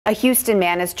A Houston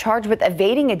man is charged with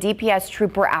evading a DPS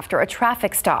trooper after a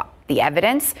traffic stop. The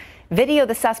evidence? Video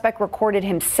the suspect recorded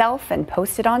himself and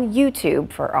posted on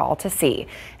YouTube for all to see.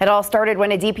 It all started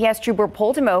when a DPS trooper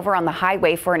pulled him over on the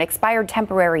highway for an expired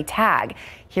temporary tag.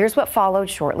 Here's what followed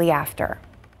shortly after.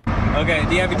 Okay,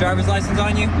 do you have your driver's license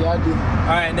on you? Yeah, I do. All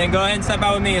right, and then go ahead and step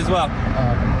out with me as well.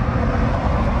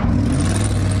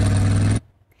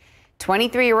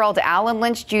 23-year-old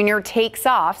Lynch Junior takes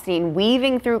off, seen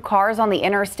weaving through cars on the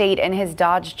interstate in his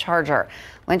Dodge Charger.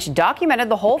 Lynch documented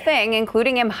the whole thing,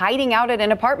 including him hiding out at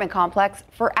an apartment complex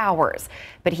for hours.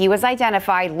 But he was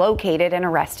identified, located, and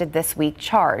arrested this week,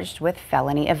 charged with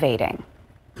felony evading.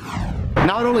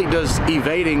 Not only does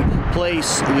evading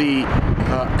place the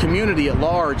community at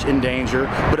large in danger,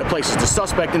 but it places the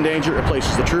suspect in danger, it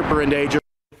places the trooper in danger.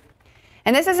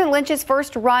 And this isn't Lynch's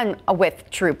first run with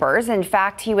troopers. In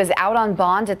fact, he was out on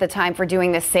bond at the time for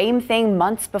doing the same thing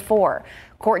months before.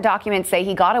 Court documents say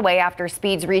he got away after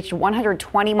speeds reached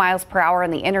 120 miles per hour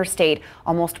on the interstate,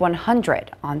 almost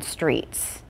 100 on streets.